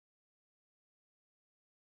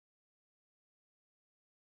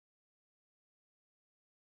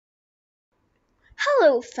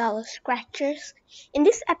Hello fellow scratchers, in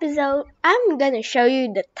this episode I'm gonna show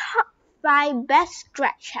you the top 5 best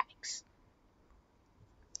scratch hacks.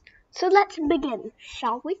 So let's begin,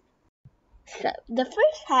 shall we? So the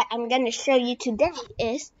first hack I'm gonna show you today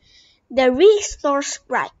is the restore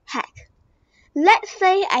sprite hack. Let's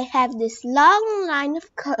say I have this long line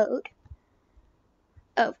of code,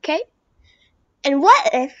 okay? And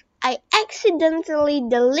what if I accidentally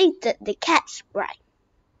deleted the cat sprite?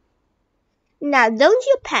 Now don't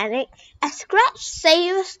you panic, as Scratch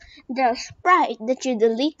saves the sprite that you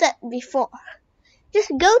deleted before.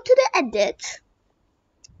 Just go to the edit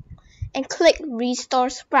and click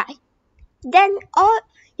restore sprite. Then all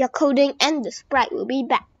your coding and the sprite will be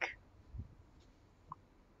back.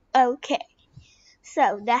 Okay,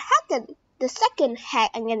 so the second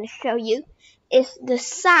hack I'm going to show you is the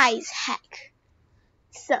size hack.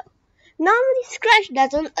 So normally Scratch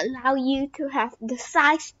doesn't allow you to have the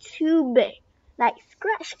size too big. Like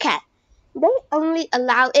Scratch Cat, they only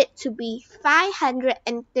allow it to be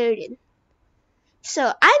 513.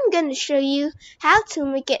 So I'm going to show you how to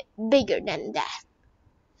make it bigger than that.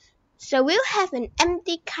 So we'll have an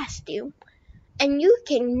empty costume, and you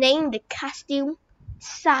can name the costume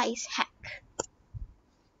size hack.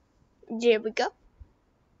 There we go.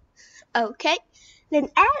 Okay, then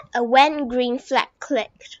add a when green flag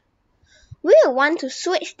clicked. We'll want to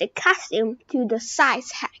switch the costume to the size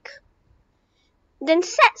hack. Then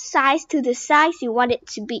set size to the size you want it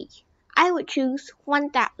to be. I would choose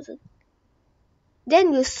 1000.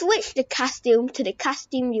 Then we'll switch the costume to the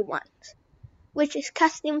costume you want, which is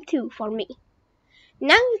costume 2 for me.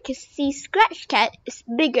 Now you can see Scratch Cat is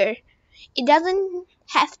bigger. It doesn't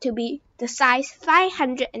have to be the size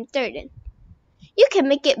 513. You can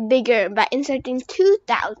make it bigger by inserting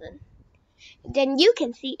 2000. Then you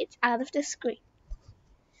can see it's out of the screen.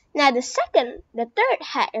 Now the third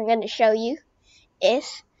hack I'm going to show you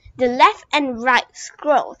is the left and right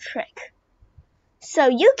scroll trick. So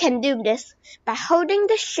you can do this by holding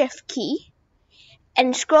the shift key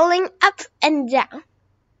and scrolling up and down.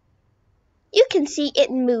 You can see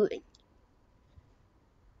it moving.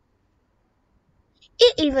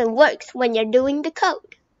 It even works when you're doing the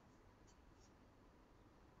code.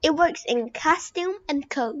 It works in costume and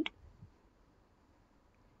code.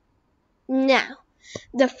 Now,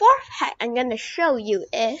 the fourth hack I'm going to show you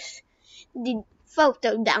is the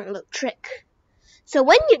photo download trick. So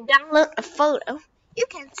when you download a photo, you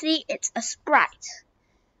can see it's a sprite.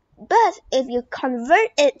 But if you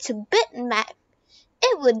convert it to bitmap,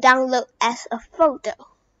 it will download as a photo.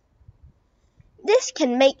 This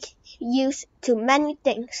can make use to many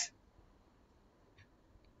things.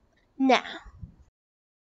 Now,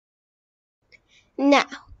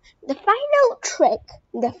 the final trick,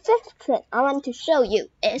 the fifth trick I want to show you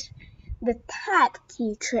is the tab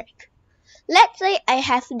key trick. Let's say I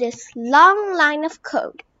have this long line of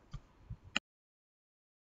code.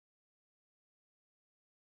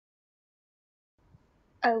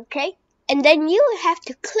 Okay, and then you will have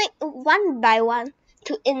to click one by one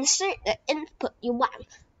to insert the input you want.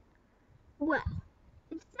 Well,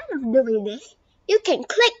 instead of doing this, you can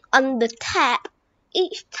click on the tab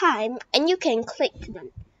each time, and you can click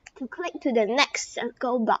to the next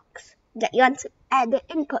circle box that you want to add the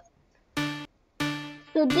input.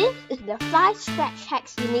 So this is the 5 scratch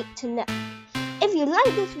hacks you need to know. If you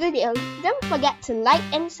like this video, don't forget to like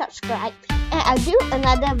and subscribe, and I'll do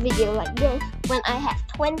another video like this when I have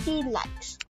 20 likes.